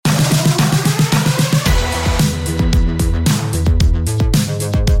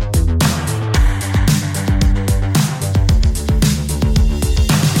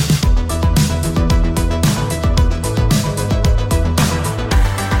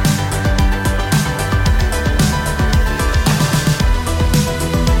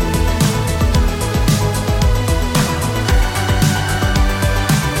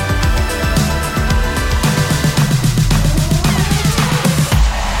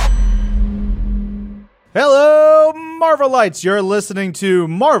Marvelites, you're listening to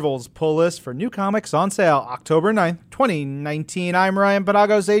Marvel's Pull List for new comics on sale October 9th, 2019. I'm Ryan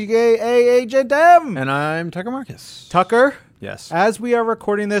Penagos, a.k.a. Agent M. And I'm Tucker Marcus. Tucker? Yes. As we are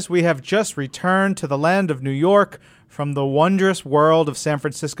recording this, we have just returned to the land of New York from the wondrous world of San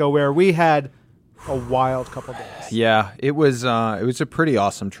Francisco, where we had a wild couple days. Yeah, it was a pretty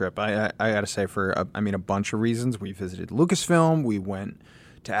awesome trip. I got to say, for a bunch of reasons. We visited Lucasfilm. We went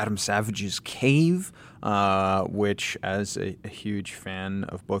to Adam Savage's cave, which, as a huge fan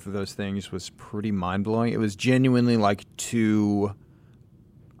of both of those things, was pretty mind-blowing. It was genuinely like two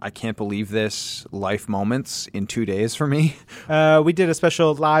I can't believe this life moments in 2 days for me. We did a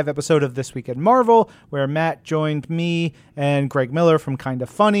special live episode of This Week in Marvel where Matt joined me and Greg Miller from Kinda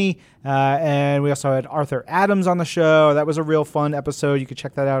Funny. And we also had Arthur Adams on the show. That was a real fun episode. You can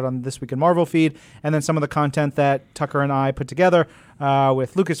check that out on This Week in Marvel feed. And then some of the content that Tucker and I put together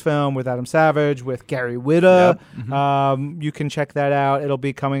with Lucasfilm, with Adam Savage, with Gary Whitta. Yep. Mm-hmm. You can check that out. It'll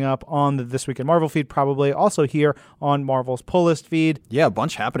be coming up on the This Week in Marvel feed, probably also here on Marvel's Pull List feed. Yeah, a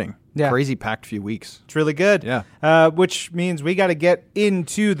bunch happening. Yeah. Crazy packed few weeks. It's really good. Yeah. Which means we got to get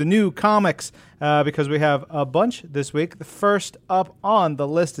into the new comics because we have a bunch this week. The first up on the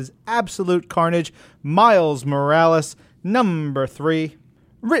list is Absolute Carnage, Miles Morales, number 3.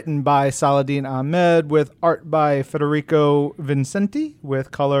 Written by Saladin Ahmed, with art by Federico Vincenti, with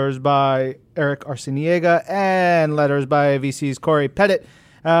colors by Eric Arciniega, and letters by VC's Corey Pettit.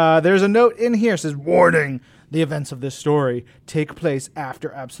 There's a note in here that says, warning, the events of this story take place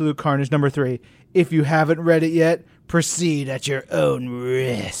after Absolute Carnage number 3. If you haven't read it yet, proceed at your own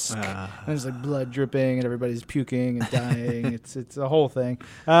risk. And there's like blood dripping and everybody's puking and dying. It's a whole thing.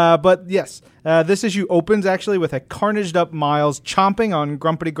 But yes, this issue opens actually with a carnaged up Miles chomping on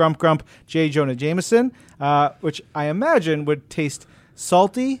Grumpity Grump Grump J. Jonah Jameson, which I imagine would taste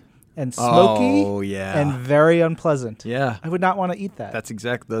salty and smoky and very unpleasant. Yeah. I would not want to eat that. That's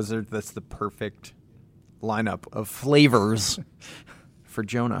that's the perfect lineup of flavors for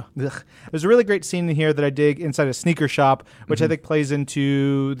Jonah. Ugh. There's a really great scene in here that I dig inside a sneaker shop, which I think plays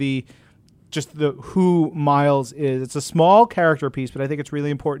into the who Miles is. It's a small character piece, but I think it's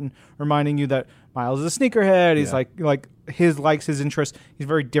really important, reminding you that Miles is a sneakerhead. He's like his interests. He's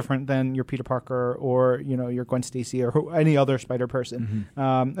very different than your Peter Parker or your Gwen Stacy or any other Spider person.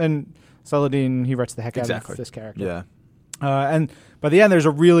 And Saladin, he writes the heck out of this character. Yeah. And by the end, there's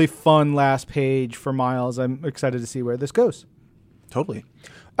a really fun last page for Miles. I'm excited to see where this goes. Totally.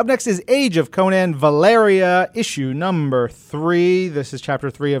 Up next is Age of Conan Valeria, issue number 3. This is chapter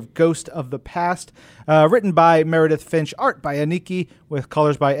 3 of Ghost of the Past, written by Meredith Finch, art by Aniki, with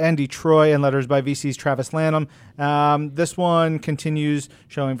colors by Andy Troy and letters by VC's Travis Lanham. This one continues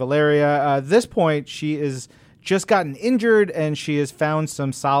showing Valeria. At this point, she is just gotten injured, and she has found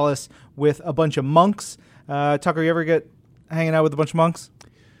some solace with a bunch of monks. Tucker, you ever get hanging out with a bunch of monks?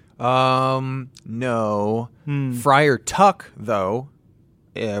 No. Friar Tuck, though,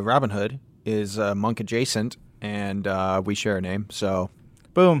 Robin Hood, is monk adjacent, and we share a name, so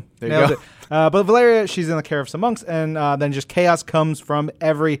boom, there you go. It. But Valeria, she's in the care of some monks, and then just chaos comes from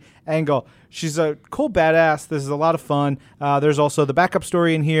every angle. She's a cool badass. This is a lot of fun. There's also the backup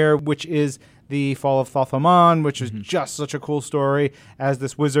story in here, which is the fall of Thoth-Amon, which is just such a cool story, as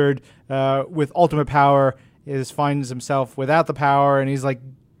this wizard with ultimate power finds himself without the power, and he's like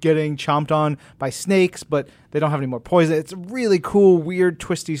getting chomped on by snakes, but they don't have any more poison. It's a really cool, weird,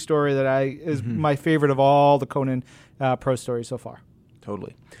 twisty story that is my favorite of all the Conan prose stories so far.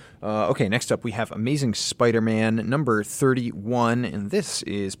 Totally. Okay, next up we have Amazing Spider-Man number 31, and this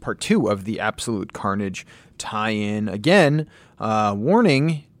is part 2 of the Absolute Carnage tie-in. Again,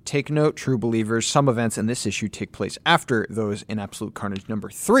 warning, take note, true believers, some events in this issue take place after those in Absolute Carnage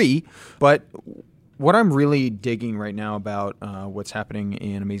number 3, but what I'm really digging right now about what's happening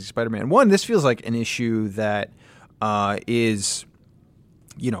in Amazing Spider-Man, one, this feels like an issue that is,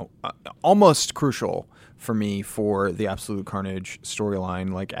 almost crucial for me for the Absolute Carnage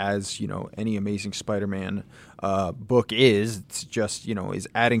storyline. Like, as any Amazing Spider-Man book it's just is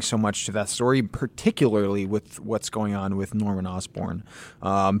adding so much to that story, particularly with what's going on with Norman Osborn,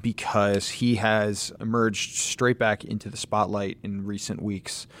 because he has emerged straight back into the spotlight in recent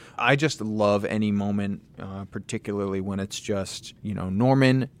weeks. I just love any moment, particularly when it's just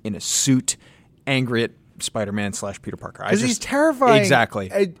Norman in a suit, angry at Spider-Man / Peter Parker. Because he's terrifying.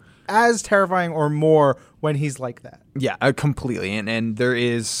 Exactly. As terrifying or more when he's like that. Yeah, completely. And there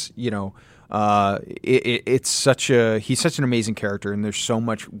is, He's such an amazing character, and there's so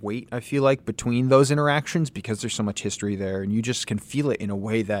much weight, I feel like, between those interactions because there's so much history there, and you just can feel it in a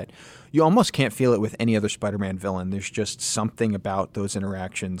way that you almost can't feel it with any other Spider-Man villain. There's just something about those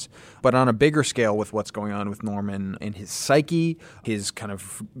interactions. But on a bigger scale with what's going on with Norman and his psyche, his kind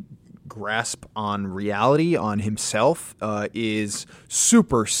of grasp on reality, on himself, is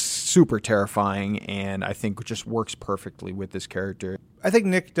super, super terrifying, and I think just works perfectly with this character. I think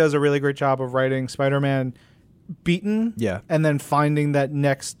Nick does a really great job of writing Spider-Man beaten, and then finding that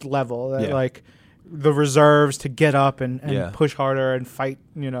next level, like the reserves to get up and push harder and fight.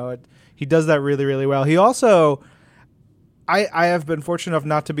 He does that really, really well. He also, I have been fortunate enough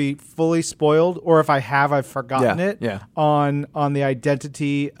not to be fully spoiled, or if I have, I've forgotten it, on the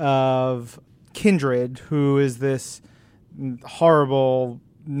identity of Kindred, who is this horrible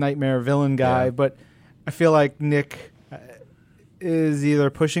nightmare villain guy. But I feel like Nick is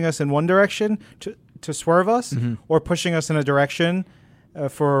either pushing us in one direction to swerve us, or pushing us in a direction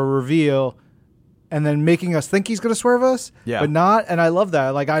for a reveal, and then making us think he's going to swerve us, but not. And I love that.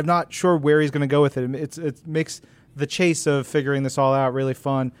 Like, I'm not sure where he's going to go with it. It makes the chase of figuring this all out really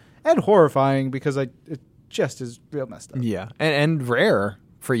fun and horrifying, because it just is real messed up. Yeah, and rare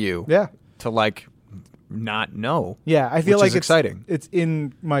for you. Yeah, to not know. Yeah, I feel like it's exciting. It's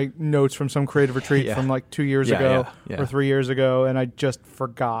in my notes from some creative retreat from like 2 years ago or 3 years ago, and I just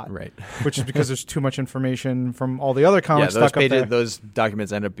forgot. Right. Which is because there's too much information from all the other comics stuck up there. Those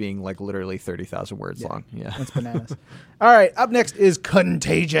documents end up being like literally 30,000 words long. Yeah, that's bananas. All right, up next is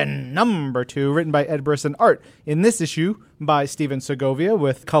Contagion #2, written by Ed Brisson, art in this issue by Steven Segovia,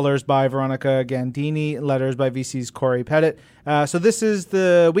 with colors by Veronica Gandini, letters by VC's Corey Pettit. So this is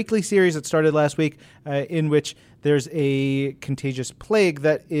the weekly series that started last week, in which there's a contagious plague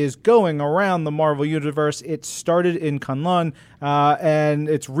that is going around the Marvel Universe. It started in Kunlun, and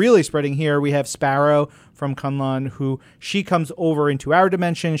it's really spreading here. We have Sparrow from Kunlun, who she comes over into our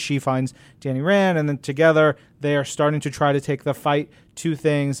dimension. She finds Danny Rand, and then together they are starting to try to take the fight to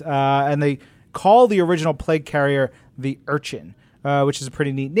things, and they call the original plague carrier the Urchin, which is a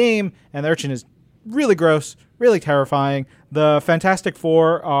pretty neat name, and the Urchin is really gross, really terrifying. The Fantastic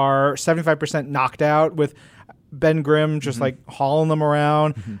Four are 75% knocked out, with Ben Grimm just like hauling them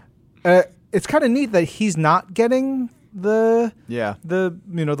around. It's kind of neat that he's not getting the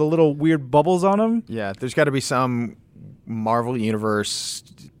little weird bubbles on him. Yeah, there's got to be some Marvel Universe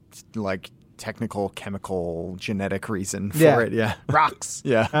like technical, chemical, genetic reason for it. Yeah, rocks.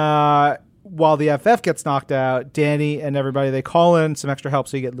 Yeah. While the FF gets knocked out, Danny and everybody, they call in some extra help.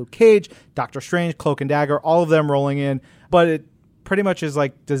 So you get Luke Cage, Doctor Strange, Cloak and Dagger, all of them rolling in. But it pretty much is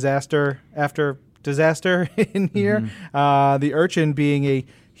like disaster after disaster in here. The Urchin being a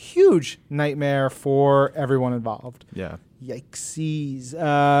huge nightmare for everyone involved. Yeah.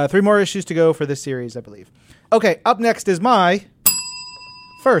 Yikesies. 3 more issues to go for this series, I believe. Okay, up next is my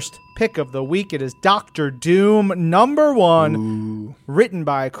first pick of the week. It is Doctor Doom #1, written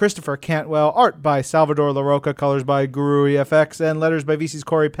by Christopher Cantwell, art by Salvador LaRocca, colors by Guru EFX, and letters by VC's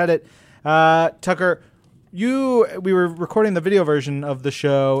Corey Pettit. Tucker, we were recording the video version of the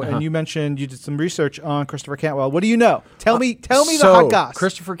show, and you mentioned you did some research on Christopher Cantwell. What do you know? Tell me the hot goss.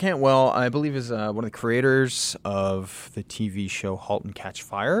 Christopher Cantwell, I believe, is one of the creators of the TV show *Halt and Catch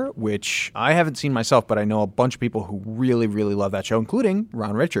Fire*, which I haven't seen myself, but I know a bunch of people who really, really love that show, including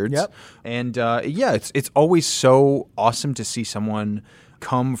Ron Richards. Yep. And it's always so awesome to see someone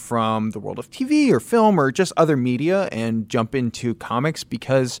come from the world of TV or film or just other media and jump into comics,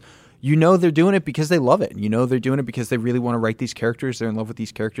 because they're doing it because they love it. They're doing it because they really want to write these characters. They're in love with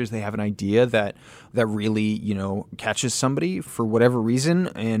these characters. They have an idea that really, catches somebody for whatever reason.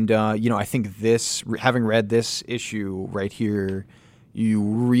 And, I think having read this issue right here, you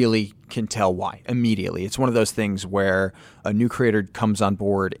really can tell why immediately. It's one of those things where a new creator comes on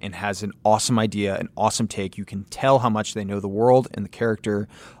board and has an awesome idea, an awesome take. You can tell how much they know the world and the character,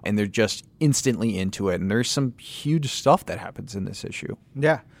 and they're just instantly into it. And there's some huge stuff that happens in this issue.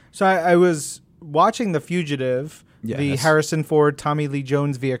 Yeah. So I was watching The Fugitive, the Harrison Ford, Tommy Lee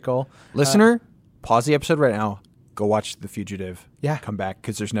Jones vehicle. Listener, pause the episode right now. Go watch The Fugitive. Yeah. Come back,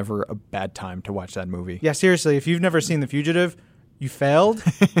 because there's never a bad time to watch that movie. Yeah, seriously. If you've never seen The Fugitive, you failed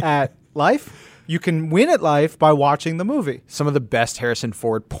at life. You can win at life by watching the movie. Some of the best Harrison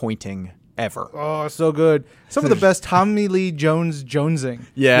Ford pointing ever. Oh, so good. Some of the best Tommy Lee Jones jonesing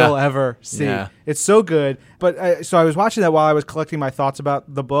you'll ever see. Yeah. It's so good. But so I was watching that while I was collecting my thoughts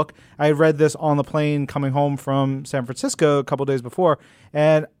about the book. I had read this on the plane coming home from San Francisco a couple days before,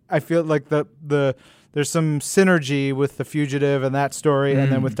 and I feel like there's some synergy with The Fugitive and that story,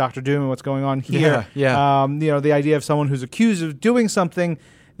 and then with Doctor Doom and what's going on here. Yeah. The idea of someone who's accused of doing something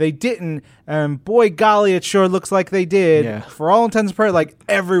they didn't. And boy, golly, it sure looks like they did. Yeah. For all intents and purposes, like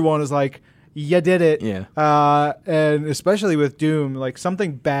everyone is like, you did it. Yeah. And especially with Doom, like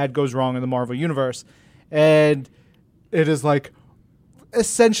something bad goes wrong in the Marvel Universe. And it is like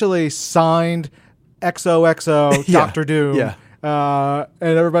essentially signed XOXO Yeah. Dr. Doom. Yeah.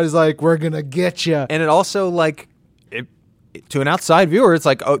 And everybody's like, we're going to get you. And it also, like, to an outside viewer, it's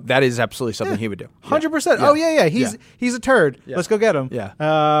like, oh, that is absolutely something he would do. 100%. Yeah. Oh, yeah. He's a turd. Yeah. Let's go get him.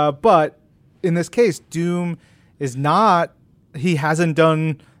 Yeah. But in this case, Doom is not, he hasn't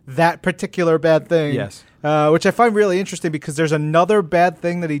done that particular bad thing. Yes. Which I find really interesting because there's another bad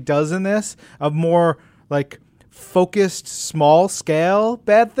thing that he does in this, a more like focused, small scale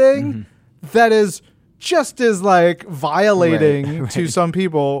bad thing that is just as like violating Right. to some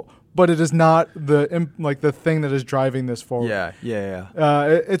people, but it is not the thing that is driving this forward. Yeah.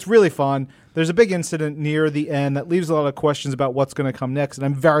 It's really fun. There's a big incident near the end that leaves a lot of questions about what's going to come next, and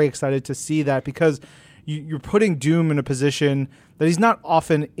I'm very excited to see that because you're putting Doom in a position that he's not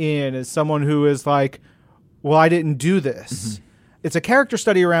often in as someone who is like, well, I didn't do this. It's a character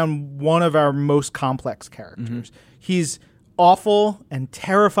study around one of our most complex characters. He's awful and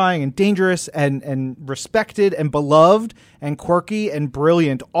terrifying and dangerous and respected and beloved and quirky and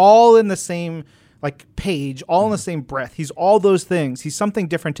brilliant, all in the same like page, all in the same breath. He's all those things. He's something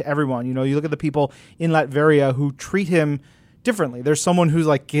different to everyone. You know, you look at the people in Latveria who treat him differently. There's someone who's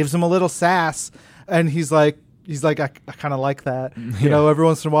like gives him a little sass, and he's like, I kind of like that, you know, every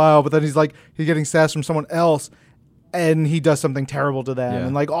once in a while. But then he's getting sass from someone else, and he does something terrible to them,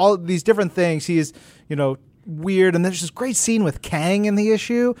 and like all these different things. He is, you know, weird. And there's this great scene with Kang in the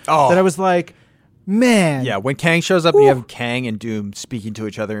issue that I was like, man, Yeah, when Kang shows up and you have Kang and Doom speaking to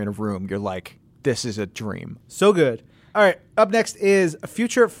each other in a room, you're like, this is a dream. so good. All right, up next is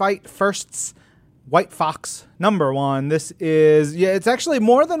Future Fight Firsts White Fox #1. This is, it's actually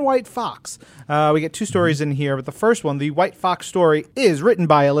more than White Fox. We get two stories in here, but the first one, the White Fox story, is written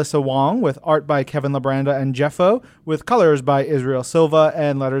by Alyssa Wong with art by Kevin Labranda and Jeffo, with colors by Israel Silva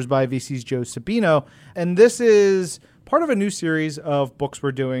and letters by VC's Joe Sabino. And this is part of a new series of books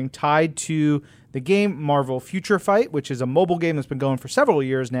we're doing tied to the game Marvel Future Fight, which is a mobile game that's been going for several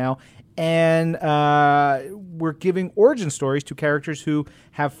years now. And we're giving origin stories to characters who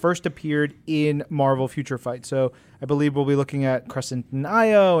have first appeared in Marvel Future Fight. So I believe we'll be looking at Crescent and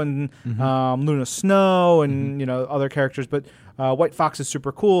Io and Luna Snow and you know other characters. But White Fox is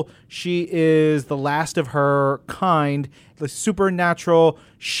super cool. She is the last of her kind, the supernatural,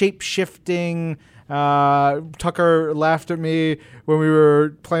 shape-shifting. Tucker laughed at me when we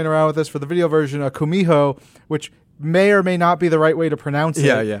were playing around with this for the video version, Kumiho, which may or may not be the right way to pronounce it.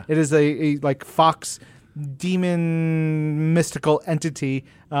 Yeah. It is a like fox demon mystical entity,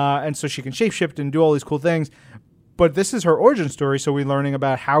 and so she can shapeshift and do all these cool things. But this is her origin story, so we're learning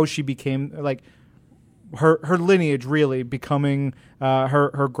about how she became like her lineage, really becoming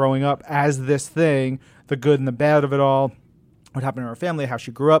her growing up as this thing, the good and the bad of it all. What happened to her family, how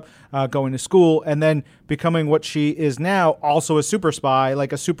she grew up, going to school, and then becoming what she is now, also a super spy,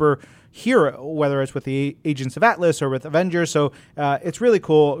 like a super hero, whether it's with the Agents of Atlas or with Avengers. So it's really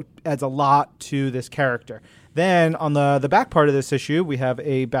cool. Adds a lot to this character. Then on the back part of this issue, we have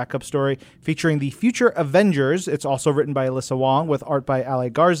a backup story featuring the Future Avengers. It's also written by Alyssa Wong with art by Ale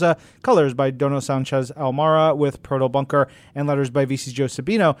Garza, colors by Dono Sanchez Almara with Proto Bunker, and letters by VC's Joe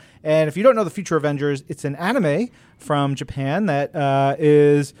Sabino. And if you don't know the Future Avengers, it's an anime from Japan that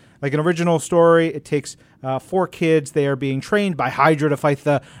is like an original story. It takes 4 kids. They are being trained by Hydra to fight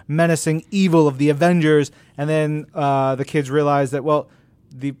the menacing evil of the Avengers. And then the kids realize that, well,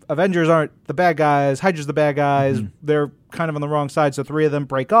 the Avengers aren't the bad guys. Hydra's the bad guys. They're kind of on the wrong side. So 3 of them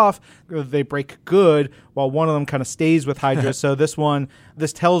break off. They break good while one of them kind of stays with Hydra. So this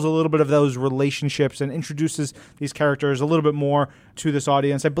tells a little bit of those relationships and introduces these characters a little bit more to this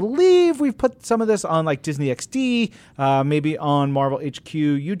audience. I believe we've put some of this on like Disney XD, maybe on Marvel HQ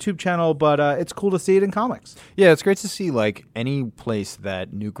YouTube channel, but it's cool to see it in comics. Yeah, it's great to see like any place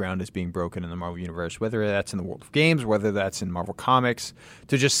that new ground is being broken in the Marvel Universe, whether that's in the world of games, whether that's in Marvel Comics,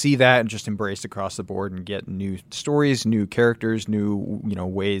 to just see that and just embrace across the board and get new stories, new characters, new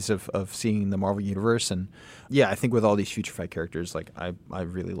ways of seeing the Marvel Universe. And yeah, I think with all these Future Fight characters, like I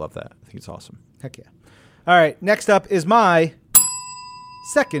really love that. I think it's awesome. Heck yeah. All right, next up is my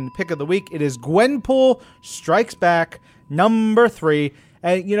second pick of the week. It is Gwenpool Strikes Back #3.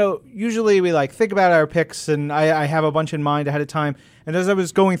 And, usually we think about our picks, and I have a bunch in mind ahead of time. And as I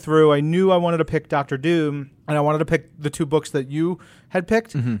was going through, I knew I wanted to pick Dr. Doom, and I wanted to pick the 2 books that you had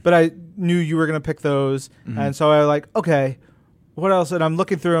picked, but I knew you were going to pick those. And so I was okay, what else? And I'm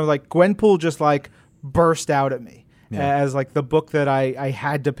looking through, and I'm like, Gwenpool just burst out at me. as like the book that I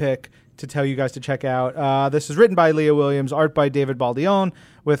had to pick to tell you guys to check out. This is written by Leah Williams, art by David Baldion,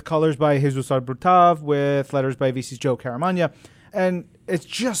 with colors by Jesus Arbrutav, with letters by VC's Joe Caramagna. And it's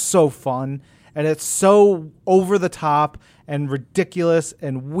just so fun, and it's so over the top and ridiculous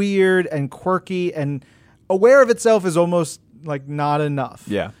and weird and quirky, and aware of itself is almost like not enough.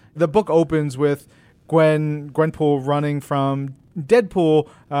 Yeah. The book opens with Gwenpool running from Deadpool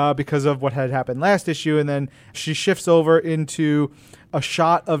because of what had happened last issue, and then she shifts over into a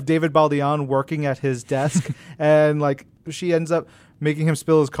shot of David Baldion working at his desk, and like she ends up making him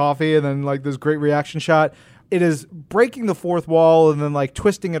spill his coffee, and then like this great reaction shot. It is breaking the fourth wall and then like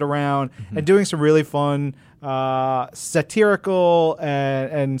twisting it around and doing some really fun satirical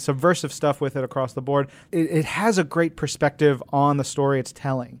and subversive stuff with it across the board. It has a great perspective on the story it's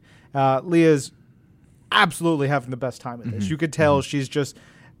telling. Leah's absolutely having the best time with this. You could tell she's just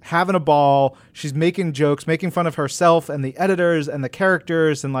having a ball. She's making jokes, making fun of herself and the editors and the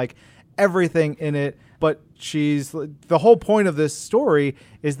characters and like everything in it. But the whole point of this story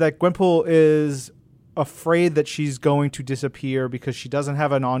is that Gwenpool is afraid that she's going to disappear because she doesn't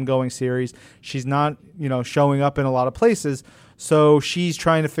have an ongoing series. She's not, showing up in a lot of places. So she's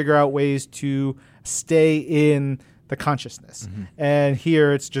trying to figure out ways to stay in the consciousness. And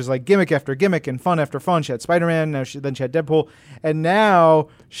here it's just like gimmick after gimmick and fun after fun. She had Spider-Man, then she had Deadpool, and now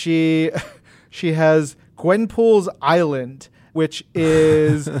she has Gwenpool's Island, which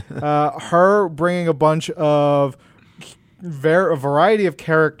is her bringing a bunch of a variety of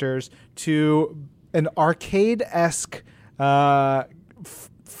characters to an arcade-esque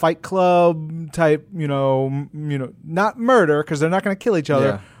Fight Club type, not murder because they're not going to kill each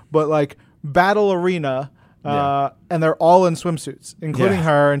other, but like battle arena. And they're all in swimsuits, including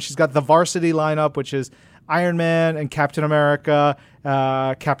her. And she's got the varsity lineup, which is Iron Man and Captain America,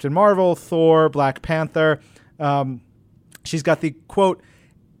 Captain Marvel, Thor, Black Panther. She's got the, quote,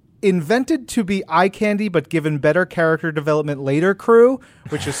 invented to be eye candy but given better character development later crew,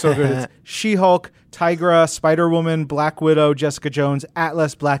 which is so good. It's She-Hulk, Tigra, Spider-Woman, Black Widow, Jessica Jones,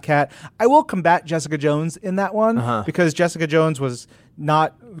 Atlas, Black Cat. I will combat Jessica Jones in that one because Jessica Jones was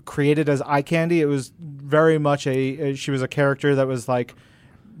not created as eye candy. It was very much she was a character that was like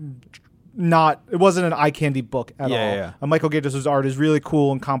it wasn't an eye candy book at all. Yeah. Michael Gaydos' art is really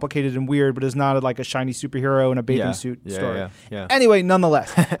cool and complicated and weird, but is not like a shiny superhero in a bathing suit story. Yeah. Anyway,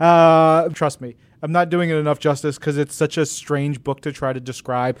 nonetheless, trust me, I'm not doing it enough justice because it's such a strange book to try to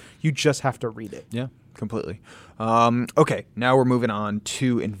describe. You just have to read it. Yeah, completely. Okay, now we're moving on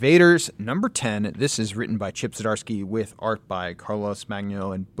to Invaders, number 10. This is written by Chip Zdarsky with art by Carlos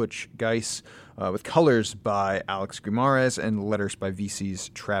Magno and Butch Geiss, with colors by Alex Guimaraes and letters by VC's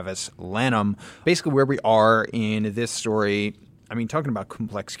Travis Lanham. Basically, where we are in this story, I mean, talking about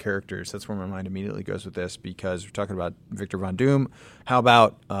complex characters, that's where my mind immediately goes with this because we're talking about Victor Von Doom. How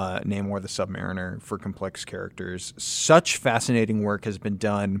about Namor the Submariner for complex characters? Such fascinating work has been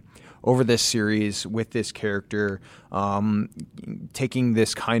done over this series with this character, taking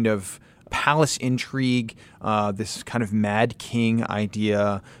this kind of palace intrigue, this kind of Mad King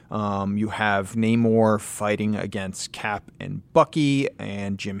idea. You have Namor fighting against Cap and Bucky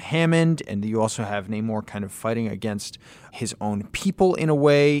and Jim Hammond, and you also have Namor kind of fighting against his own people in a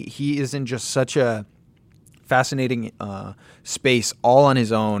way. He is in just such a fascinating space all on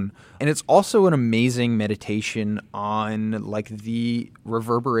his own. And it's also an amazing meditation on like the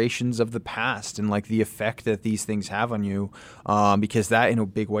reverberations of the past and like the effect that these things have on you, because that in a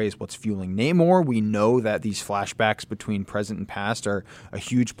big way is what's fueling Namor. We know that these flashbacks between present and past are a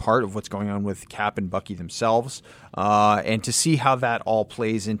huge part of what's going on with Cap and Bucky themselves, and to see how that all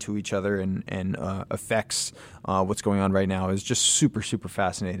plays into each other and affects what's going on right now is just super, super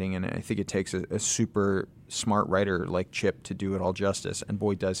fascinating. And I think it takes a super smart writer like Chip to do it all justice, and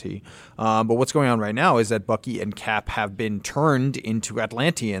boy does he. But what's going on right now is that Bucky and Cap have been turned into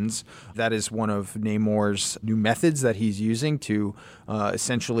Atlanteans. That is one of Namor's new methods that he's using to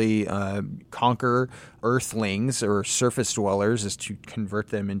essentially conquer Earthlings or surface dwellers, is to convert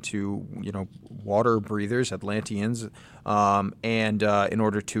them into water breathers, Atlanteans. And in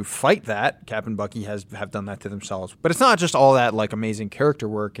order to fight that, Cap and Bucky have done that to themselves. But it's not just all that like amazing character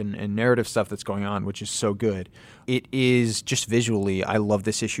work and narrative stuff that's going on, which is so good. It is just visually, I love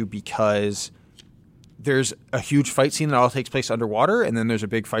this issue because there's a huge fight scene that all takes place underwater, and then there's a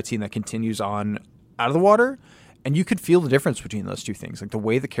big fight scene that continues on out of the water. And you could feel the difference between those two things. Like the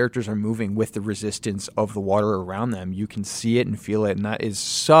way the characters are moving with the resistance of the water around them, you can see it and feel it. And that is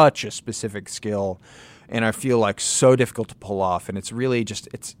such a specific skill. And I feel like so difficult to pull off. And it's really just,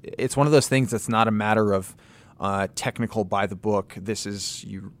 it's one of those things that's not a matter of technical by the book. This is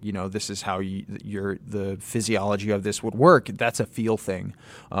this is how the physiology of this would work. That's a feel thing.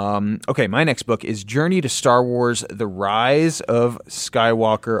 Okay, my next book is Journey to Star Wars: The Rise of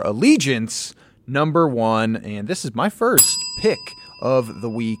Skywalker, Allegiance #1, and this is my first pick of the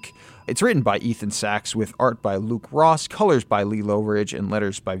week. It's written by Ethan Sachs with art by Luke Ross, colors by Lee Lowridge, and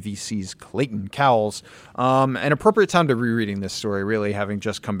letters by VC's Clayton Cowles. An appropriate time to rereading this story, really, having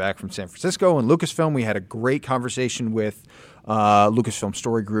just come back from San Francisco and Lucasfilm. We had a great conversation with Lucasfilm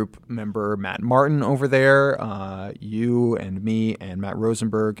Story Group member Matt Martin over there. You and me and Matt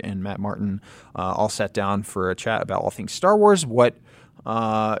Rosenberg and Matt Martin all sat down for a chat about all things Star Wars, what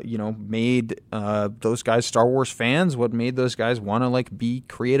made those guys Star Wars fans, what made those guys want to be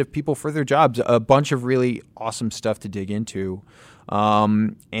creative people for their jobs. A bunch of really awesome stuff to dig into.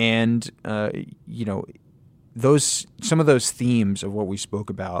 Some of those themes of what we spoke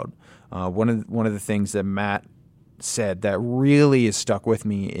about. One of the things that Matt said that really is stuck with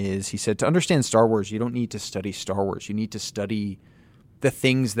me is he said, to understand Star Wars, you don't need to study Star Wars. You need to study the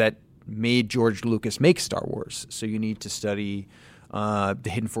things that made George Lucas make Star Wars. So you need to study The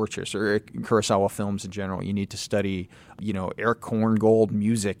Hidden Fortress or Kurosawa films in general. You need to study, Eric Korngold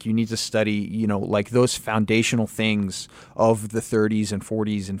music. You need to study, those foundational things of the 30s and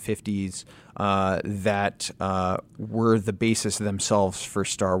 40s and 50s that were the basis themselves for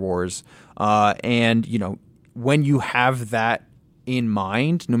Star Wars. When you have that in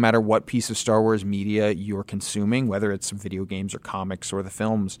mind, no matter what piece of Star Wars media you're consuming, whether it's video games or comics or the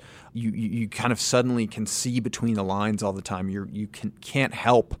films, you kind of suddenly can see between the lines all the time. You can't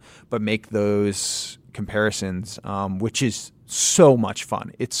help but make those comparisons, which is so much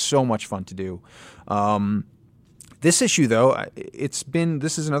fun. It's so much fun to do. This issue, though,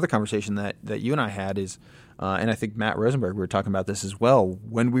 this is another conversation that you and I had and I think Matt Rosenberg, we were talking about this as well,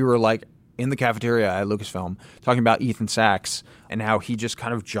 when we were in the cafeteria at Lucasfilm, talking about Ethan Sachs and how he just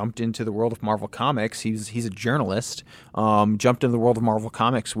kind of jumped into the world of Marvel Comics. He's a journalist, jumped into the world of Marvel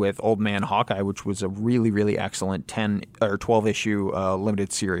Comics with Old Man Hawkeye, which was a really, really excellent 10 or 12 issue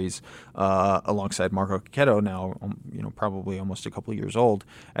limited series alongside Marco Cacchetto, now probably almost a couple of years old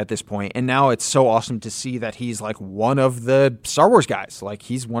at this point. And now it's so awesome to see that he's one of the Star Wars guys.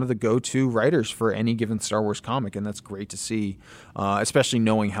 He's one of the go-to writers for any given Star Wars comic, and that's great to see, especially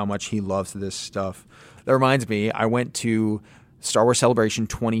knowing how much he loves this stuff. That reminds me, I went to Star Wars Celebration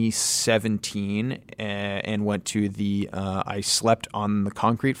 2017 and went to I slept on the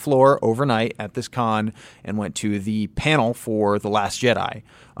concrete floor overnight at this con and went to the panel for The Last Jedi,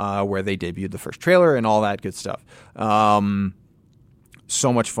 where they debuted the first trailer and all that good stuff.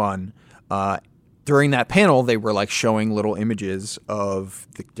 So much fun. During that panel, they were showing little images of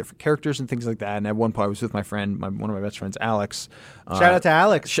the different characters and things like that. And at one point, I was with my friend, one of my best friends, Alex. Shout out to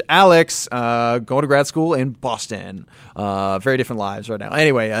Alex. Alex, going to grad school in Boston. Very different lives right now.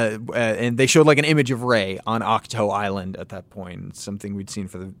 Anyway, and they showed an image of Rey on Octo Island at that point, something we'd seen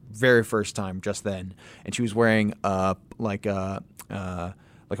for the very first time just then. And she was wearing a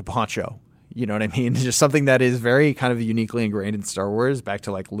poncho. You know what I mean? Just something that is very kind of uniquely ingrained in Star Wars, back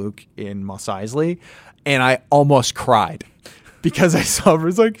to Luke in Mos Eisley. And I almost cried because I saw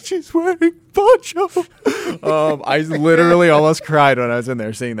her. She's wearing poncho. I literally almost cried when I was in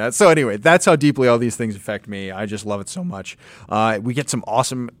there seeing that. So anyway, that's how deeply all these things affect me. I just love it so much. We get some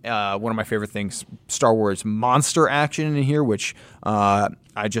awesome, one of my favorite things, Star Wars monster action in here, which I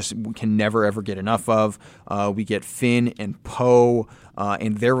just can never, ever get enough of. We get Finn and Poe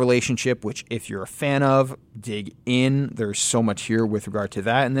and their relationship, which if you're a fan of, dig in. There's so much here with regard to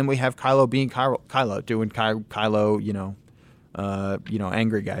that. And then we have Kylo being Kylo, doing Kylo,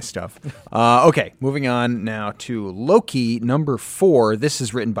 angry guy stuff. Okay, moving on now to Loki #4. This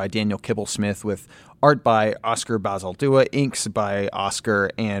is written by Daniel Kibblesmith with art by Oscar Bazaldua, inks by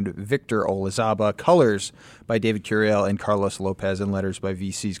Oscar and Victor Olazaba, colors by David Curiel and Carlos Lopez, and letters by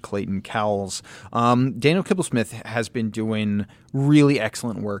VC's Clayton Cowles. Daniel Kibblesmith has been doing really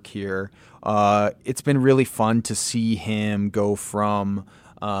excellent work here. It's been really fun to see him go from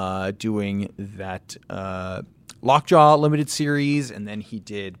doing that Lockjaw limited series, and then he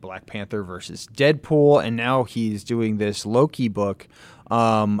did Black Panther versus Deadpool, and now he's doing this Loki book.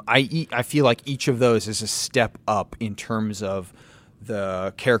 I feel like each of those is a step up in terms of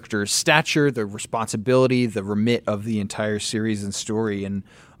the character's stature, the responsibility, the remit of the entire series and story. And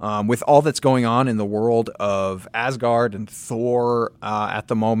with all that's going on in the world of Asgard and Thor at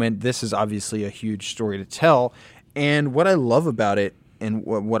the moment, this is obviously a huge story to tell. And what I love about it, and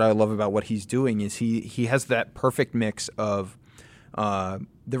what I love about what he's doing, is he has that perfect mix of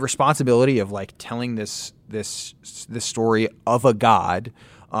the responsibility of telling this story of a god,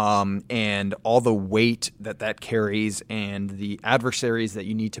 and all the weight that carries and the adversaries that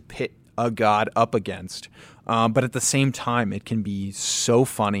you need to pit a god up against. But at the same time, it can be so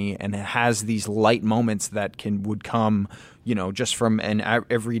funny, and it has these light moments that would come, just from an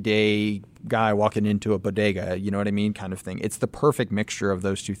everyday guy walking into a bodega, you know what I mean, kind of thing. It's the perfect mixture of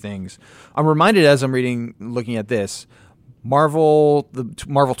those two things. I'm reminded as I'm looking at this, Marvel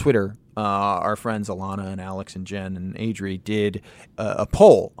Twitter, our friends Alana and Alex and Jen and Adri did a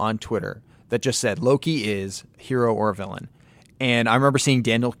poll on Twitter that just said Loki is hero or villain. And I remember seeing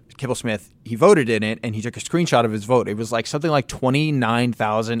Daniel Kibblesmith, he voted in it, and he took a screenshot of his vote. It was like something like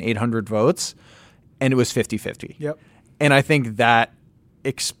 29,800 votes, and it was 50-50. Yep. And I think that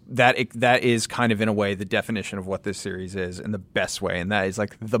is kind of, in a way, the definition of what this series is in the best way, and that is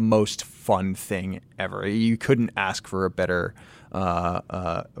like the most fun thing ever. You couldn't ask for a better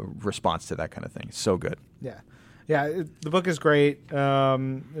response to that kind of thing. So good. Yeah. The book is great.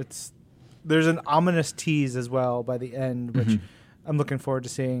 There's an ominous tease as well by the end, which I'm looking forward to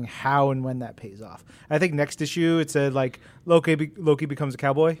seeing how and when that pays off. I think next issue it said like Loki becomes a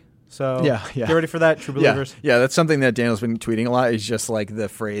cowboy. So get ready for that, true believers. Yeah, that's something that Daniel's been tweeting a lot, is just like the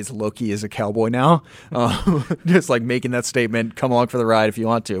phrase Loki is a cowboy now. Just like making that statement, come along for the ride if you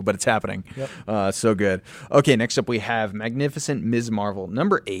want to, but it's happening. Yep. So good. Okay, next up we have Magnificent Ms. Marvel,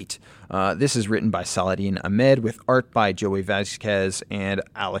 number 8. This is written by Saladin Ahmed with art by Joey Vazquez and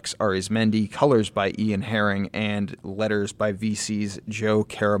Alex Arizmendi, colors by Ian Herring, and letters by VC's Joe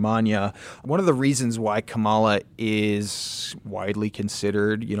Caramagna. One of the reasons why Kamala is widely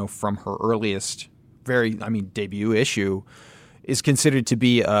considered, from her earliest debut issue, is considered to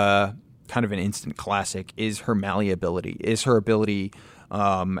be a kind of an instant classic, is her malleability, is her ability,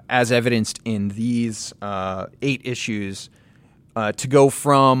 as evidenced in these 8 issues, to go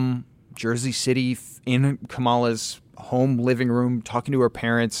from Jersey City in Kamala's home living room, talking to her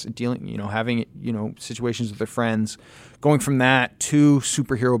parents, having situations with her friends, going from that to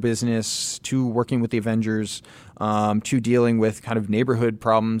superhero business, to working with the Avengers, to dealing with kind of neighborhood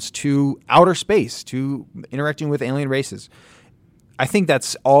problems, to outer space, to interacting with alien races. I think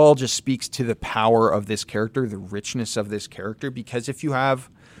that's all just speaks to the power of this character, the richness of this character, because if you have,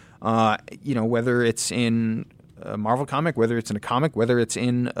 whether it's in a Marvel comic, whether it's in a comic, whether it's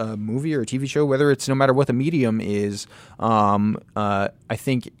in a movie or a TV show, whether it's no matter what the medium is, I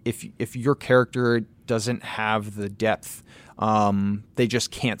think if your character doesn't have the depth, they just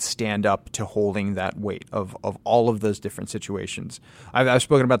can't stand up to holding that weight of all of those different situations. I've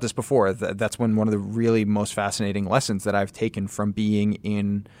spoken about this before. That's one of the really most fascinating lessons that I've taken from being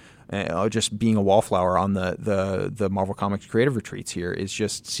in just being a wallflower on the Marvel Comics creative retreats here, is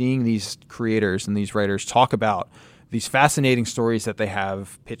just seeing these creators and these writers talk about these fascinating stories that they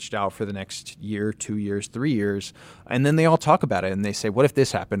have pitched out for the next year, 2 years, 3 years, and then they all talk about it and they say, what if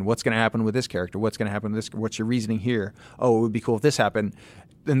this happened? What's going to happen with this character? What's going to happen with this? What's your reasoning here? Oh, it would be cool if this happened.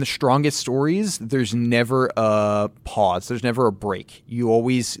 In the strongest stories, there's never a pause. There's never a break. You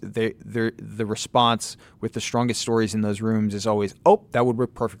always the response with the strongest stories in those rooms is always, oh, that would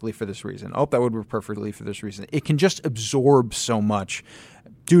work perfectly for this reason. Oh, that would work perfectly for this reason. It can just absorb so much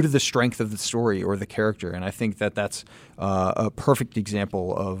due to the strength of the story or the character, and I think that's a perfect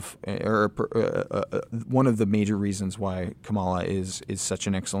example of, one of the major reasons why Kamala is such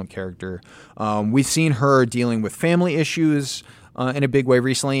an excellent character. We've seen her dealing with family issues in a big way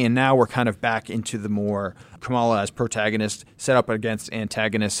recently, and now we're kind of back into the more Kamala as protagonist, set up against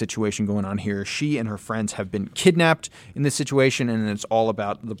antagonist situation going on here. She and her friends have been kidnapped in this situation, and it's all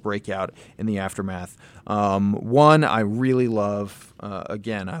about the breakout in the aftermath. One, I really love,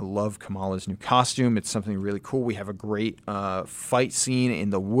 I love Kamala's new costume. It's something really cool. We have a great fight scene in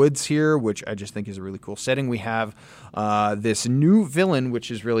the woods here, which I just think is a really cool setting. We have this new villain, which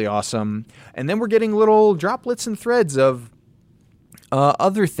is really awesome. And then we're getting little droplets and threads of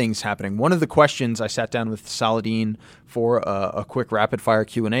other things happening. One of the questions, I sat down with Saladin for a quick rapid-fire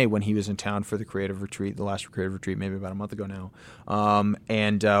Q&A when he was in town for the creative retreat, the last creative retreat, maybe about a month ago now.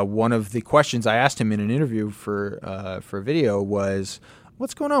 And one of the questions I asked him in an interview for a video was,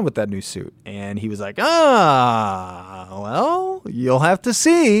 what's going on with that new suit? And he was like, well, you'll have to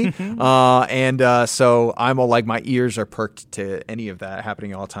see. So I'm all like, my ears are perked to any of that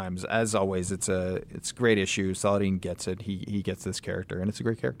happening at all times. As always, it's a great issue. Saladin gets it. He gets this character, and it's a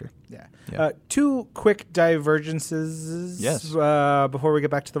great character. Yeah. 2 quick divergences. Yes. Before we get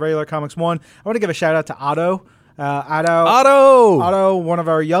back to the regular comics. One, I want to give a shout out to Otto. Otto, one of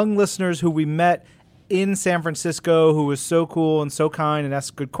our young listeners who we met in San Francisco who was so cool and so kind and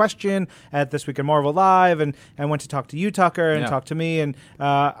asked a good question at This Week in Marvel Live, and went to talk to you, Tucker, and talk to me. And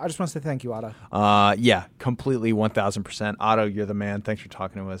I just want to say thank you, Otto. Yeah, completely 1,000%. Otto, you're the man. Thanks for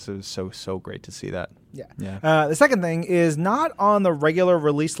talking to us. It was so great to see that. Yeah. The second thing is not on the regular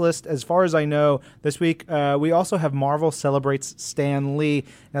release list. As far as I know, this week we also have Marvel Celebrates Stan Lee.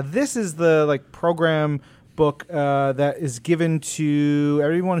 Now, this is the program book that is given to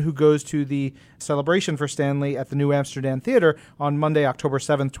everyone who goes to the celebration for Stan Lee at the New Amsterdam Theater on Monday, October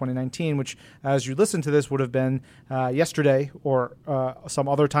 7th, 2019, which, as you listen to this, would have been yesterday or some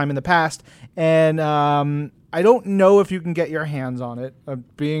other time in the past. And I don't know if you can get your hands on it,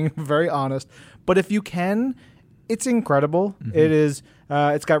 being very honest. But if you can, it's incredible. Mm-hmm. It is.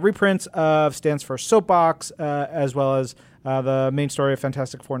 It's got reprints of Stan's first soapbox, as well as the main story of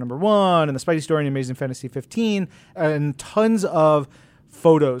Fantastic Four #1, and the Spidey story in Amazing Fantasy 15, and tons of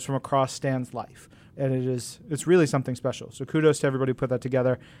photos from across Stan's life. And it's really something special. So kudos to everybody who put that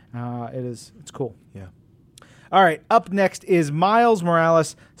together. It's cool. Yeah. All right, up next is Miles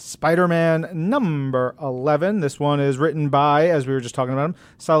Morales, Spider-Man #11. This one is written by, as we were just talking about him,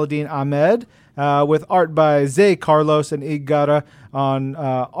 Saladin Ahmed, with art by Zay Carlos and Igara on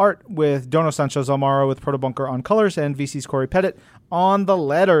art, with Dono Sanchez Almaro with Protobunker on colors, and VC's Corey Pettit on the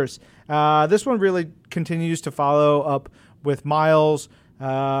letters. This one really continues to follow up with Miles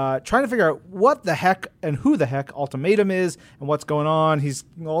trying to figure out what the heck and who the heck Ultimatum is and what's going on.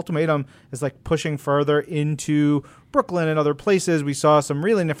 Ultimatum is pushing further into Brooklyn and other places. We saw some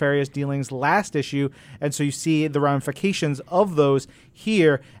really nefarious dealings last issue, and so you see the ramifications of those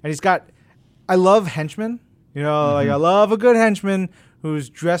here. And I love henchmen. I love a good henchman who's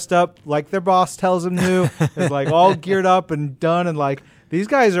dressed up like their boss tells him to, is all geared up and done, and these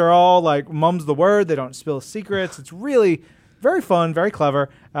guys are all mum's the word. They don't spill secrets. It's really very fun, very clever.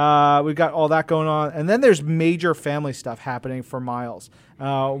 We've got all that going on. And then there's major family stuff happening for Miles.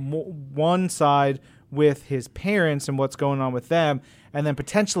 One side with his parents and what's going on with them, and then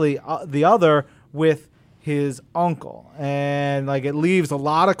potentially the other with his uncle. And it leaves a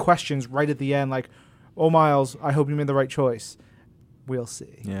lot of questions right at the end, oh, Miles, I hope you made the right choice. We'll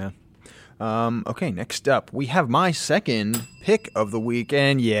see. Yeah. Okay, next up, we have my second pick of the week.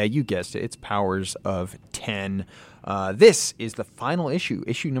 And yeah, you guessed it. It's Powers of 10. This is the final issue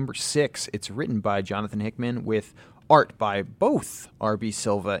 #6. It's written by Jonathan Hickman with art by both R.B.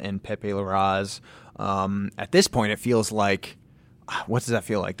 Silva and Pepe Larraz. At this point, it feels like, what does that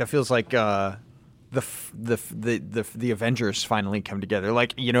feel like? That feels like the Avengers finally come together.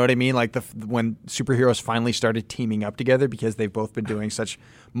 You know what I mean? When superheroes finally started teaming up together, because they've both been doing such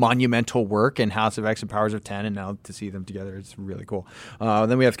monumental work in House of X and Powers of 10, and now to see them together, it's really cool.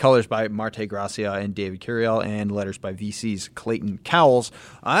 Then we have colors by Marte Gracia and David Curiel, and letters by VC's Clayton Cowles.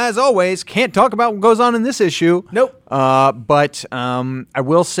 As always, can't talk about what goes on in this issue. Nope. But I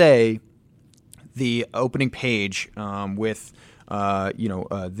will say the opening page with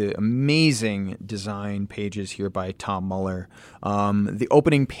the amazing design pages here by Tom Muller. The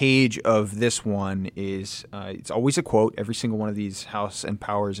opening page of this one is, it's always a quote. Every single one of these House and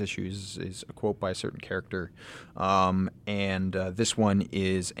Powers issues is a quote by a certain character. And this one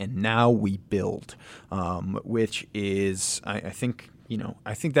is, "And now we build," which is, I think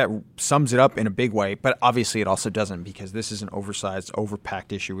that sums it up in a big way, but obviously it also doesn't, because this is an oversized,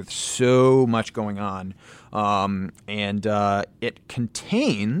 overpacked issue with so much going on. And it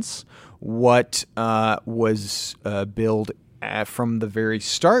contains what was billed from the very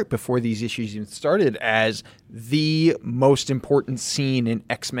start, before these issues even started, as the most important scene in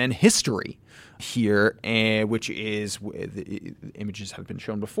X-Men history here, which is, the images have been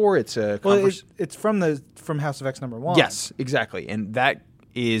shown before. It's it's from House of X #1. Yes, exactly, and that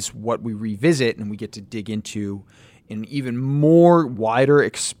is what we revisit, and we get to dig into in an even more wider,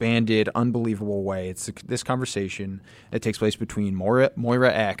 expanded, unbelievable way. It's this conversation that takes place between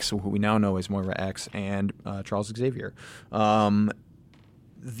Moira X, who we now know as Moira X, and Charles Xavier.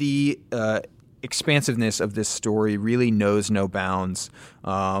 The expansiveness of this story really knows no bounds.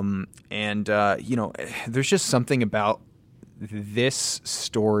 There's just something about this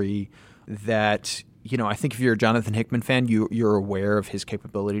story that, I think if you're a Jonathan Hickman fan, you're aware of his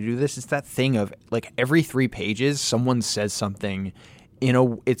capability to do this. It's that thing of every 3 pages, someone says something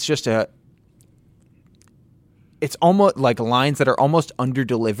it's almost like lines that are almost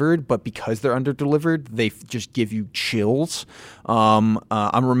underdelivered, but because they're underdelivered, they just give you chills. I'm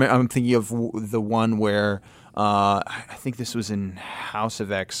thinking of the one where I think this was in House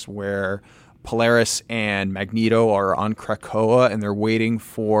of X, where Polaris and Magneto are on Krakoa and they're waiting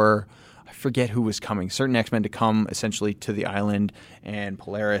for, I forget who was coming, certain X-Men to come essentially to the island, and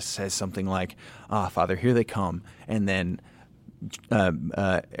Polaris says something like, Father, here they come. And then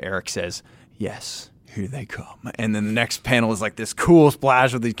Eric says, yes, here they come. And then the next panel is like this cool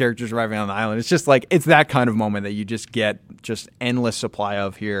splash of these characters arriving on the island. It's just like, it's that kind of moment that you just get just endless supply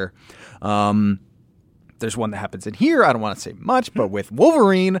of here. There's one that happens in here. I don't want to say much, but with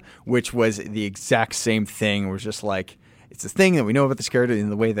Wolverine, which was the exact same thing. It was just like, it's this thing that we know about this character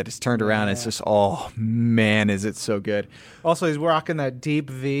and the way that it's turned around. It's just, oh man, is it so good. Also, he's rocking that deep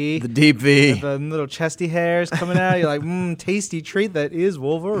V. The deep V. The little chesty hairs coming out. You're like, tasty treat that is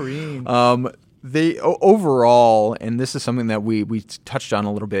Wolverine. They overall, and this is something that we touched on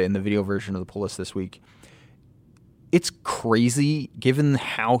a little bit in the video version of the pull list this week, it's crazy given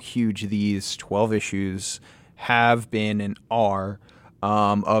how huge these 12 issues have been and are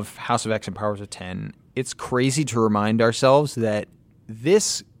of House of X and Powers of 10. It's crazy to remind ourselves that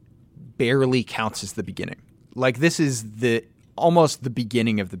this barely counts as the beginning. Like, this is almost the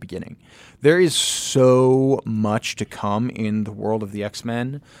beginning of the beginning. There is so much to come in the world of the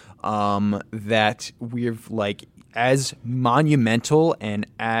X-Men that we've, like, as monumental and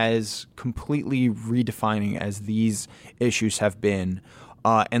as completely redefining as these issues have been.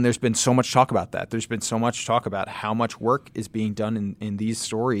 And there's been so much talk about that. There's been so much talk about how much work is being done in these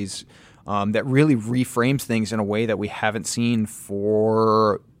stories that really reframes things in a way that we haven't seen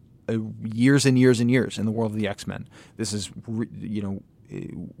for years and years and years in the world of the X-Men. This is,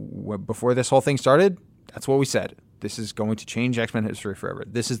 before this whole thing started, that's what we said. This is going to change X-Men history forever.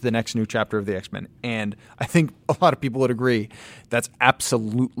 This is the next new chapter of the X-Men. And I think a lot of people would agree that's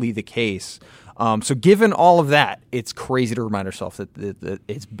absolutely the case. So given all of that, it's crazy to remind ourselves that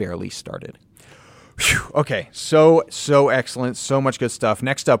it's barely started. Whew. Okay, so excellent. So much good stuff.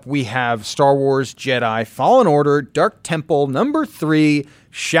 Next up, we have Star Wars Jedi Fallen Order Dark Temple #3.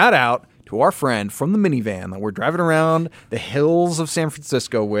 Shout out to our friend from the minivan that we're driving around the hills of San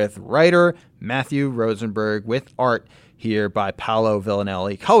Francisco with, writer Matthew Rosenberg, with art here by Paolo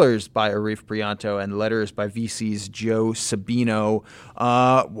Villanelli, colors by Arif Prianto, and letters by VC's Joe Sabino.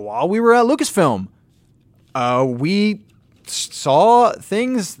 While we were at Lucasfilm, we saw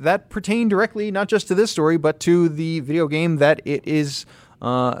things that pertain directly not just to this story, but to the video game that it is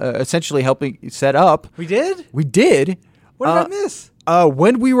essentially helping set up. We did? We did. What did I miss?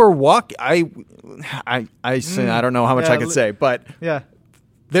 When we were walking, I don't know how much I could say, but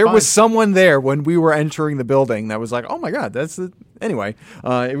there was someone there when we were entering the building that was like, "Oh my God, that's the." Anyway,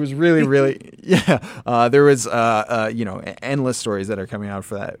 it was really, really, there was, endless stories that are coming out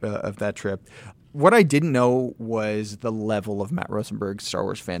for that of that trip. What I didn't know was the level of Matt Rosenberg's Star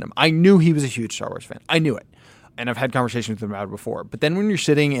Wars fandom. I knew he was a huge Star Wars fan. I knew it. And I've had conversations with him about it before. But then when you're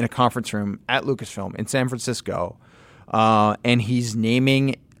sitting in a conference room at Lucasfilm in San Francisco, and he's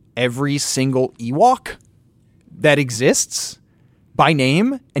naming every single Ewok that exists by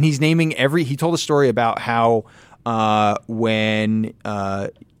name, and he's naming he told a story about how when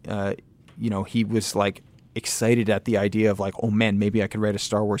he was like excited at the idea of like, oh man, maybe I could write a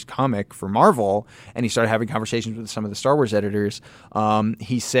Star Wars comic for Marvel, and he started having conversations with some of the Star Wars editors.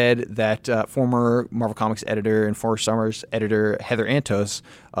 He said that former Marvel Comics editor and former Star Wars editor Heather Antos,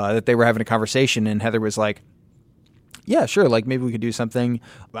 that they were having a conversation, and Heather was like, yeah, sure, like maybe we could do something,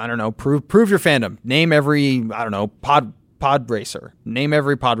 I don't know, prove your fandom, name every, I don't know, pod racer, name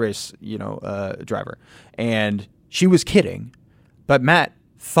every pod race, driver. And she was kidding, but Matt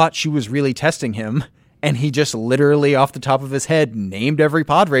thought she was really testing him, and he just literally off the top of his head named every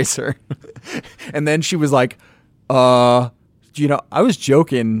pod racer. And then she was like, I was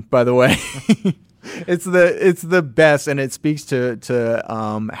joking, by the way. It's the best, and it speaks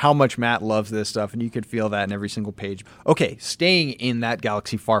to how much Matt loves this stuff, and you could feel that in every single page. Okay, staying in that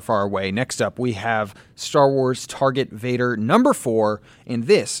galaxy far, far away. Next up, we have Star Wars Target Vader #4, and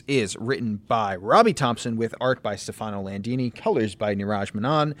this is written by Robbie Thompson with art by Stefano Landini, colors by Niraj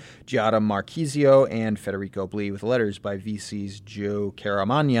Menon, Giada Marchisio, and Federico Blee, with letters by VC's Joe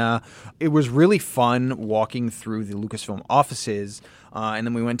Caramagna. It was really fun walking through the Lucasfilm offices. And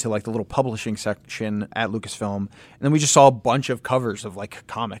then we went to like the little publishing section at Lucasfilm, and then we just saw a bunch of covers of like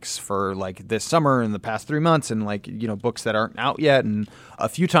comics for like this summer and the past 3 months, and like, books that aren't out yet. And a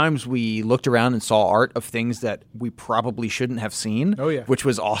few times we looked around and saw art of things that we probably shouldn't have seen. Oh yeah, which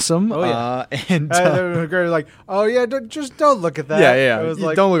was awesome. Oh yeah, and they were like, oh yeah, don't look at that. Yeah. It was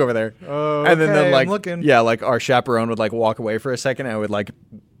like, don't look over there. Oh, and then I'm like, looking. Yeah, like our chaperone would like walk away for a second, and I would like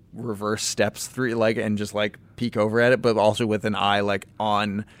reverse steps through like and just like peek over at it, but also with an eye like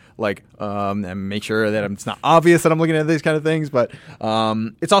on like and make sure that it's not obvious that I'm looking at these kind of things. But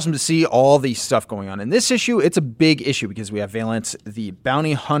it's awesome to see all the stuff going on in this issue. It's a big issue because we have Valance, the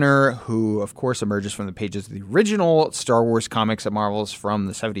bounty hunter, who of course emerges from the pages of the original Star Wars comics at Marvel's from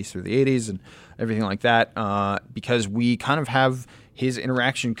the 70s through the 80s and everything like that, because we kind of have his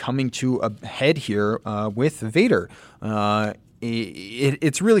interaction coming to a head here with Vader.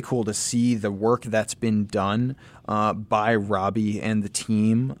 It's really cool to see the work that's been done by Robbie and the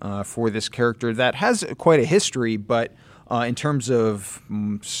team for this character that has quite a history, but in terms of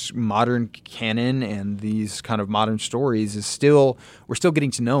modern canon and these kind of modern stories, we're still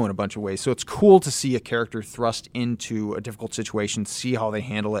getting to know in a bunch of ways. So it's cool to see a character thrust into a difficult situation, see how they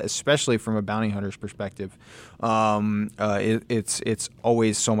handle it, especially from a bounty hunter's perspective. It's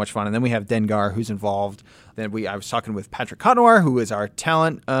always so much fun. And then we have Dengar, who's involved. Then I was talking with Patrick Cotnoir, who is our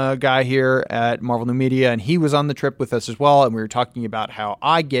talent guy here at Marvel New Media, and he was on the trip with us as well. And we were talking about how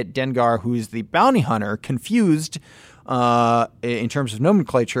I get Dengar, who's the bounty hunter, confused in terms of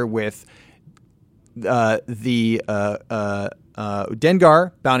nomenclature with the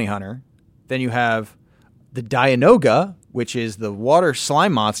Dengar bounty hunter. Then you have the Dianoga, which is the water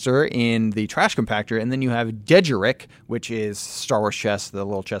slime monster in the trash compactor, and then you have Dedrick, which is Star Wars chess, the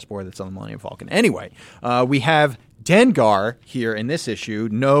little chessboard that's on the Millennium Falcon. Anyway, we have Dengar here in this issue.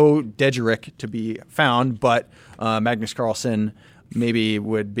 No Dedrick to be found, but Magnus Carlsen maybe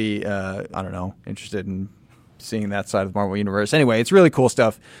would be, interested in seeing that side of the Marvel Universe. Anyway, it's really cool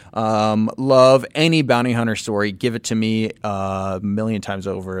stuff. Love any bounty hunter story. Give it to me a million times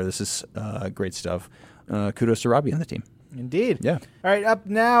over. This is great stuff. Kudos to Robbie and the team. Indeed. Yeah. All right, up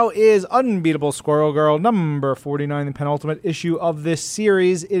now is Unbeatable Squirrel Girl, number 49, the penultimate issue of this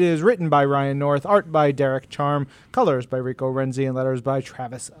series. It is written by Ryan North, art by Derek Charm, colors by Rico Renzi, and letters by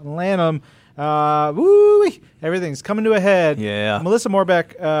Travis Lanham. Everything's coming to a head. Yeah. Melissa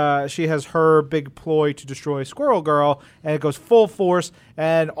Morbeck, she has her big ploy to destroy Squirrel Girl, and it goes full force,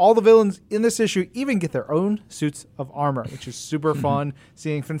 and all the villains in this issue even get their own suits of armor, which is super fun.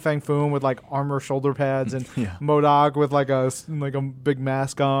 Seeing Fin Fang Foom with like armor shoulder pads and MODOK with like a big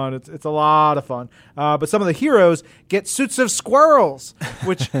mask on. It's a lot of fun. But some of the heroes get suits of squirrels,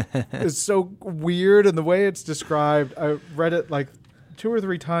 which is so weird, and the way it's described, I read it like 2 or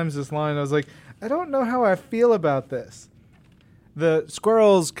 3 times this line. I was like, I don't know how I feel about this. The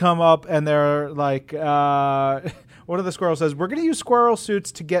squirrels come up and they're like, one of the squirrels says, we're going to use squirrel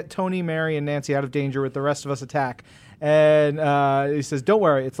suits to get Tony, Mary, and Nancy out of danger with the rest of us attack. And he says, don't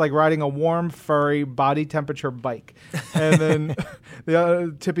worry, it's like riding a warm, furry, body temperature bike. And then the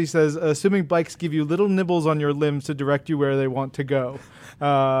other Tippy says, assuming bikes give you little nibbles on your limbs to direct you where they want to go.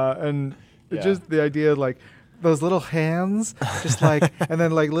 Just the idea like, those little hands, just like, and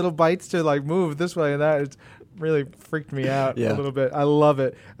then like little bites to like move this way and that. It's really freaked me out a little bit. I love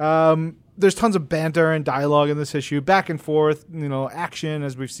it. There's tons of banter and dialogue in this issue, back and forth, action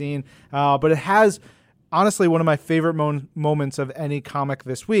as we've seen. But it has, honestly, one of my favorite moments of any comic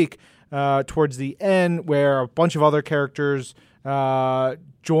this week, towards the end, where a bunch of other characters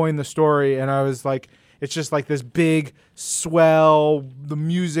join the story, and I was like, it's just like this big swell, the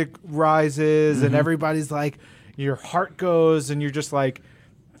music rises, and everybody's like, your heart goes, and you're just like,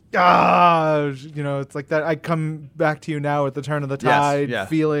 it's like that. I come back to you now at the turn of the tide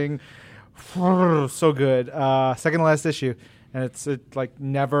feeling so good. Second to last issue, and it's like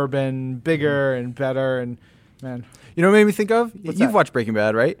never been bigger and better, and man. You know what it made me think of? You've watched Breaking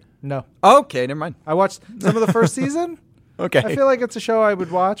Bad, right? No. Okay, never mind. I watched some of the first season. Okay. I feel like it's a show I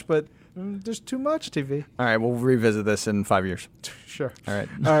would watch, but there's too much TV. All right, we'll revisit this in 5 years. Sure. All right.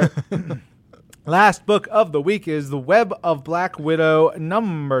 Last book of the week is The Web of Black Widow,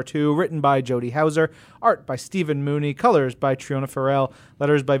 number 2, written by Jody Hauser, art by Stephen Mooney, colors by Triona Farrell,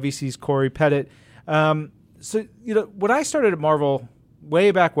 letters by VC's Corey Pettit. When I started at Marvel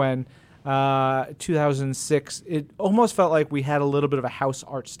way back when, 2006, it almost felt like we had a little bit of a house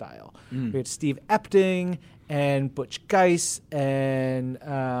art style. We had Steve Epting and Butch Geis and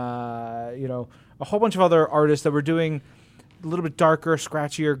a whole bunch of other artists that were doing a little bit darker,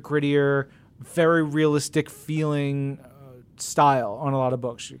 scratchier, grittier, very realistic feeling style on a lot of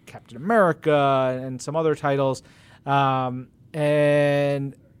books. Captain America and some other titles.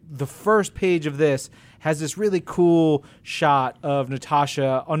 And the first page of this has this really cool shot of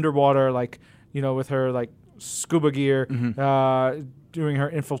Natasha underwater, with her scuba gear, doing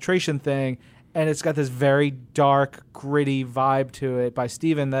her infiltration thing. and it's got this very dark, gritty vibe to it by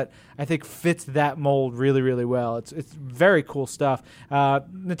Steven that I think fits that mold really, really well. It's very cool stuff.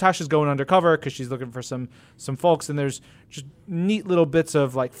 Natasha's going undercover because she's looking for some folks, and there's just neat little bits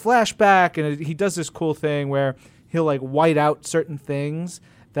of like flashback, and he does this cool thing where he'll like white out certain things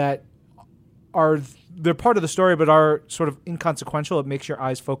that they're part of the story but are sort of inconsequential. It makes your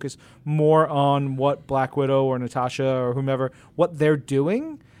eyes focus more on what Black Widow or Natasha or whomever, what they're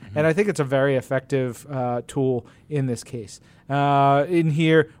doing. And I think it's a very effective tool in this case. In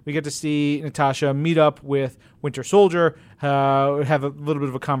here, we get to see Natasha meet up with Winter Soldier, have a little bit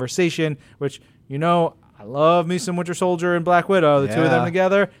of a conversation, which, I love me some Winter Soldier and Black Widow. The two of them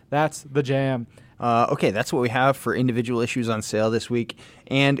together, that's the jam. Okay, that's what we have for individual issues on sale this week.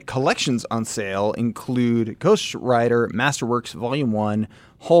 And collections on sale include Ghost Rider Masterworks Volume 1,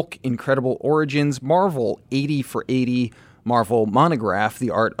 Hulk Incredible Origins, Marvel 80 for 80, Marvel Monograph, The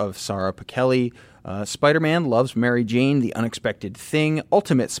Art of Sarah Pichelli, Spider-Man Loves Mary Jane, The Unexpected Thing,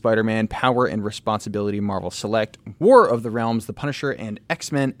 Ultimate Spider-Man, Power and Responsibility, Marvel Select, War of the Realms, The Punisher, and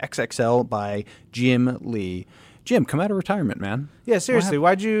X-Men XXL by Jim Lee. Jim, come out of retirement, man. Yeah, seriously,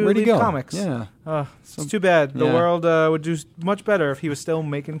 why'd you leave comics? Yeah. It's too bad. The world would do much better if he was still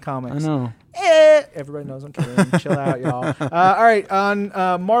making comics. I know. Everybody knows I'm kidding. Chill out, y'all. All right, on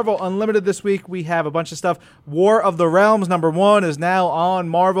Marvel Unlimited this week, we have a bunch of stuff. War of the Realms #1 is now on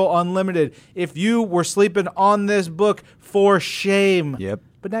Marvel Unlimited. If you were sleeping on this book, for shame. Yep.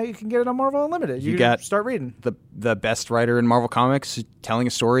 But now you can get it on Marvel Unlimited. You got start reading. The best writer in Marvel Comics telling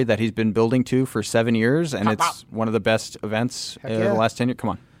a story that he's been building to for 7 years, and it's one of the best events of the last 10 years.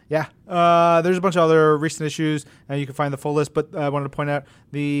 Come on. Yeah. There's a bunch of other recent issues, and you can find the full list, but I wanted to point out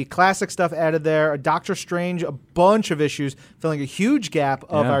the classic stuff added there. Doctor Strange, a bunch of issues, filling a huge gap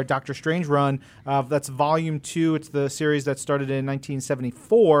of our Doctor Strange run. That's Volume 2. It's the series that started in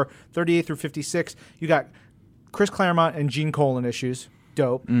 1974, 38 through 56. You got Chris Claremont and Gene Colan issues.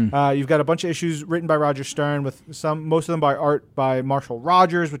 Dope. You've got a bunch of issues written by Roger Stern, with most of them by art by Marshall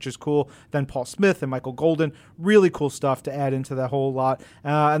Rogers, which is cool. Then Paul Smith and Michael Golden. Really cool stuff to add into that whole lot.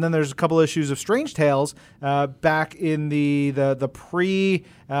 And then there's a couple issues of Strange Tales back in the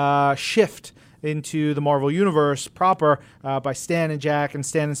pre-shift into the Marvel Universe proper by Stan and Jack and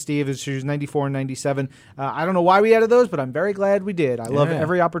Stan and Steve, issues 94 and 97. I don't know why we added those, but I'm very glad we did. I love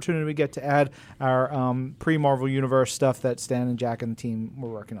every opportunity we get to add our pre-Marvel Universe stuff that Stan and Jack and the team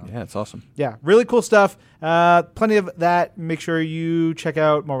were working on. Yeah, it's awesome. Yeah, really cool stuff. Plenty of that. Make sure you check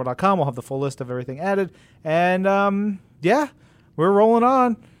out Marvel.com. We'll have the full list of everything added. And we're rolling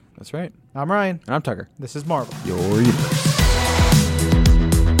on. That's right. I'm Ryan. And I'm Tucker. This is Marvel. Your universe.